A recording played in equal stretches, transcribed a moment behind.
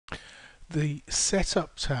The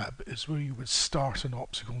Setup tab is where you would start an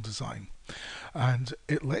optical design, and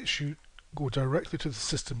it lets you go directly to the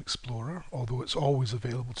System Explorer, although it's always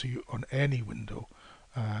available to you on any window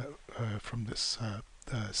from this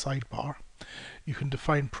sidebar. You can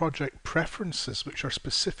define project preferences, which are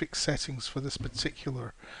specific settings for this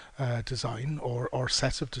particular design or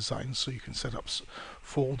set of designs. So you can set up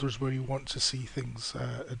folders where you want to see things,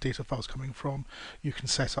 data files coming from. You can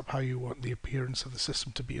set up how you want the appearance of the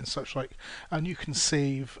system to be and such like. And you can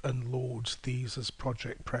save and load these as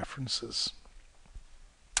project preferences.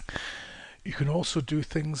 You can also do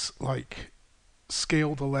things like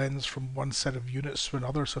scale the lens from one set of units to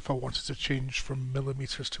another. So if I wanted to change from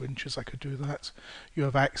millimeters to inches, I could do that. You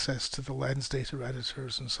have access to the lens data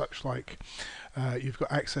editors and such like. You've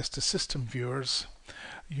got access to system viewers.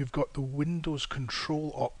 You've got the Windows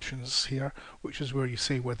control options here, which is where you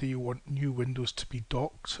say whether you want new windows to be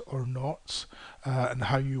docked or not, and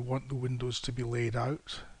how you want the windows to be laid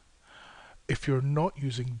out. If you're not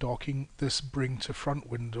using docking, this bring to front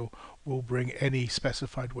window will bring any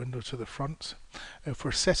specified window to the front. If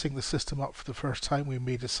we're setting the system up for the first time, we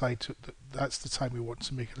may decide that that's the time we want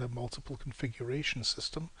to make it a multiple configuration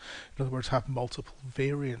system. In other words, have multiple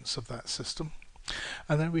variants of that system.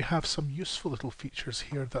 And then we have some useful little features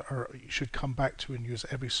here that you should come back to and use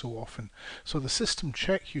every so often. So the system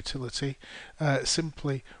check utility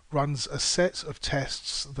simply runs a set of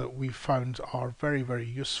tests that we've found are very, very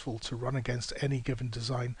useful to run against any given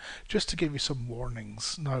design, just to give you some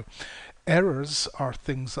warnings. Now, errors are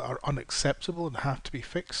things that are unacceptable and have to be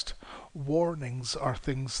fixed. Warnings are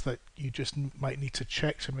things that you just might need to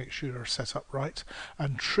check to make sure are set up right.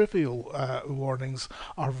 And trivial warnings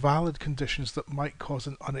are valid conditions that might cause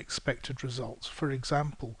an unexpected result. For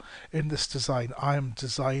example, in this design, I am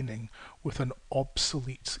designing with an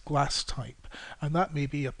obsolete glass type, and that may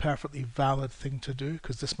be a perfectly valid thing to do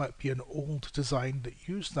because this might be an old design that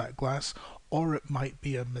used that glass, or it might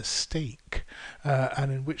be a mistake,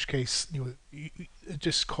 and in which case it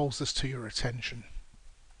just calls this to your attention.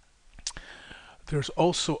 There's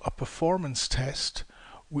also a performance test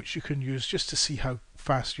which you can use just to see how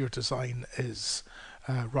fast your design is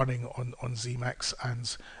running on Zemax,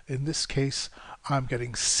 and in this case I'm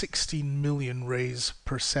getting 16 million rays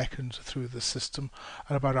per second through the system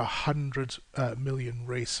and about 100 million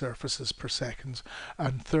ray surfaces per second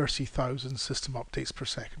and 30,000 system updates per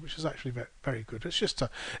second, which is actually very good.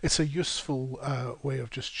 It's a useful way of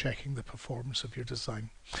just checking the performance of your design.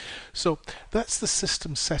 So that's the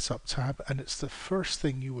System Setup tab, and it's the first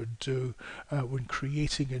thing you would do when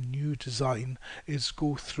creating a new design is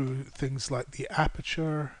go through things like the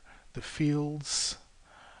aperture, the fields,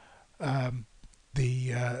 the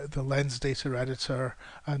lens data editor,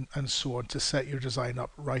 and so on to set your design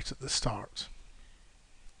up right at the start.